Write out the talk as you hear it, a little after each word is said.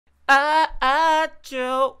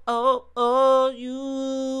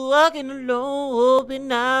you walking alone, hoping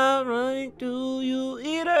I'm running to you.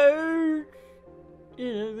 It hurts.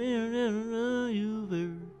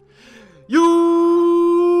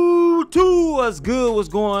 You too, what's good? What's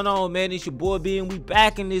going on, man? It's your boy B, and we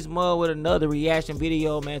back in this mud with another reaction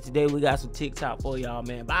video, man. Today we got some TikTok for y'all,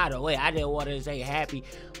 man. By the way, I just wanted to say happy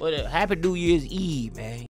New Year's Eve,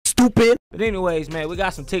 man. Stupid. But anyways, man, we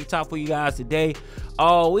got some TikTok for you guys today.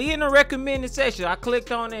 We in the recommended section. I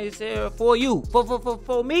clicked on it. It said for you,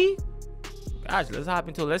 for me. Gosh, let's hop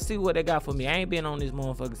into it. Let's see what they got for me. I ain't been on this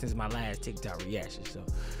motherfucker since my last TikTok reaction, so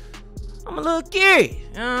I'm a little curious.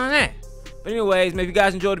 You know what I'm saying? But anyways, man, if you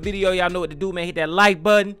guys enjoyed the video, y'all know what to do, man. Hit that like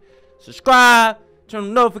button, subscribe, turn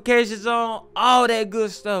the notifications on, all that good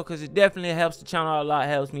stuff, because it definitely helps the channel out a lot,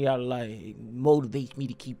 helps me out a lot. It motivates me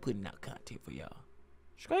to keep putting out content for y'all.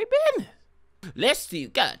 Straight business. Let's see.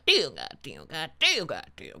 Goddamn.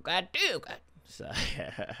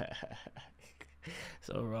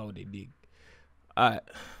 So wrong with it, nigga. Alright.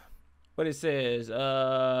 What it says,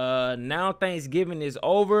 now Thanksgiving is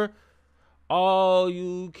over. All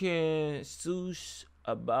you can sush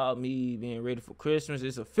about me being ready for Christmas.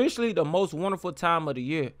 It's officially the most wonderful time of the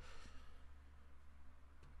year.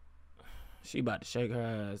 She about to shake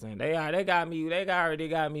her ass, and they already got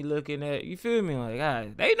me looking at, you feel me? Like,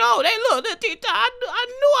 guys, they know, they look, I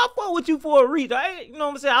knew I fought with you for a reason. You know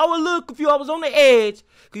what I'm saying? I was a little confused. I was on the edge,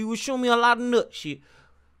 because you was showing me a lot of nut shit.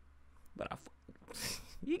 But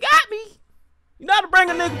you got me. You know how to bring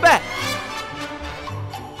a nigga back.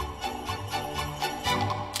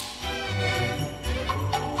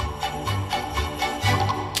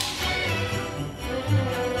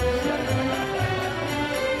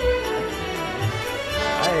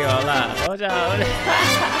 I ain't gonna lie. Watch out.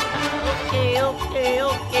 Okay.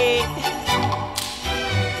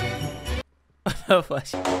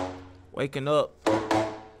 Waking up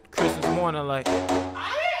Christmas morning like,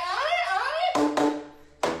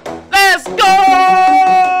 let's go!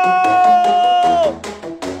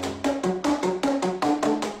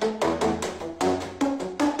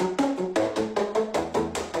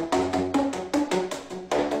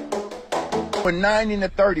 For 90 to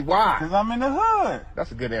 30, why? Cause I'm in the hood.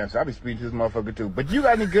 That's a good answer. I'll be speaking to this motherfucker too. But you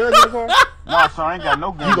got any guns in the car? No, sir, I ain't got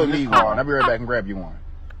no guns. You gonna need one. I'll be right back and grab you one.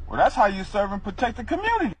 Well, that's how you serve and protect the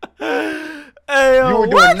community. Hey, yo, you were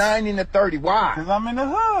doing 90 to 30, why? Cause I'm in the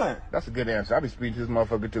hood. That's a good answer. I'll be speaking to this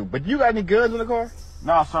motherfucker too. But you got any guns in the car?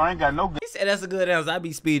 No, sir, I ain't got no guns. He said that's a good answer. I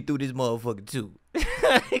be speeding through this motherfucker too. Cause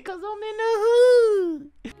I'm in the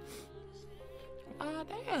hood. Ah,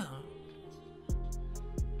 damn.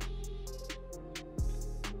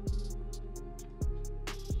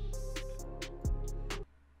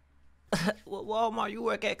 What Walmart you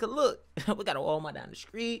work at? Cause look, we got a Walmart down the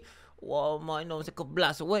street. Walmart, you know, it's a couple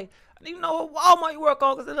blocks away. I don't even know what Walmart you work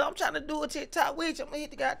on, cause I'm trying to do a TikTok with you. I'm gonna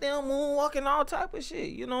hit the goddamn moonwalk and all type of shit.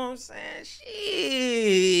 You know what I'm saying? Shit,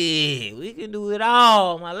 we can do it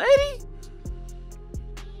all, my lady.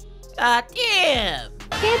 God damn.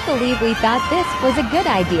 Can't believe we thought this was a good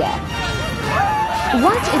idea.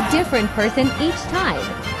 Watch a different person each time.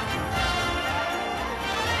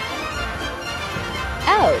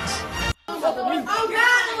 Ouch.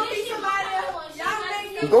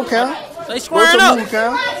 Go, Cal. They squaring up. Move,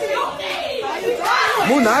 Cal.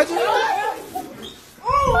 Move, Nigel.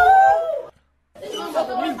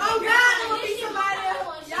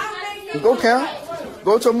 Go, Cal.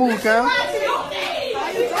 Go to move, Cal.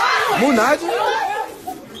 Move, Nigel.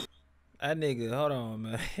 That nigga, hold on,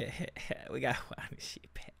 man. We gotta find this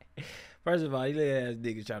shit back. First of all, you look at that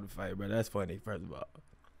nigga trying to fight, bro. That's funny, first of all.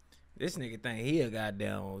 This nigga think he a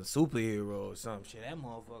goddamn superhero or some shit. That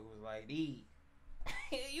motherfucker was like, "D,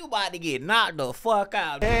 you about to get knocked the fuck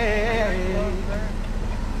out."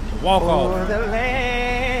 Walk off. The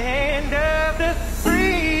land of the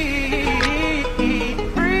free.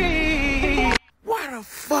 Why the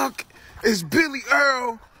fuck is Billy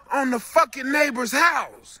Earl on the fucking neighbor's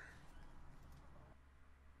house?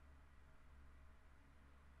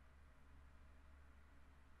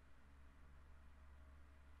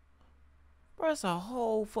 Bro, it's a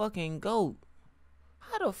whole fucking goat.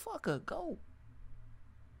 How the fuck a goat?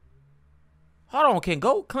 Hold on, can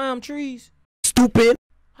goat climb trees? Stupid.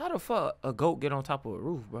 How the fuck a goat get on top of a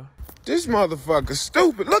roof, bro? This motherfucker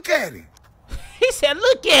stupid. Look at him. He said,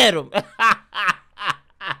 look at him.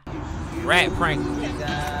 Rat prank.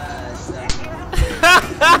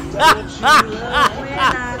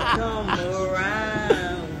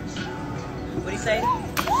 What do you say?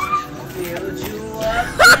 Build you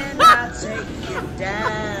up and I'll take you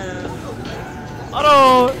down. Hold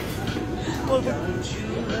on. Don't you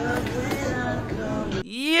love when I come?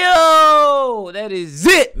 Yo. that is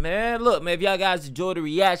it, man. Look, man, if y'all guys enjoyed the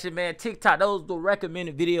reaction, man, TikTok, those are the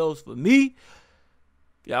recommended videos for me.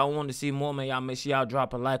 If y'all want to see more, man, y'all make sure y'all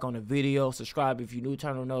drop a like on the video. Subscribe if you're new,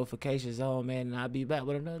 turn on notifications on, man. And I'll be back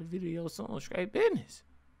with another video soon. Straight business.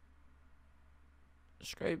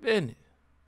 Straight business.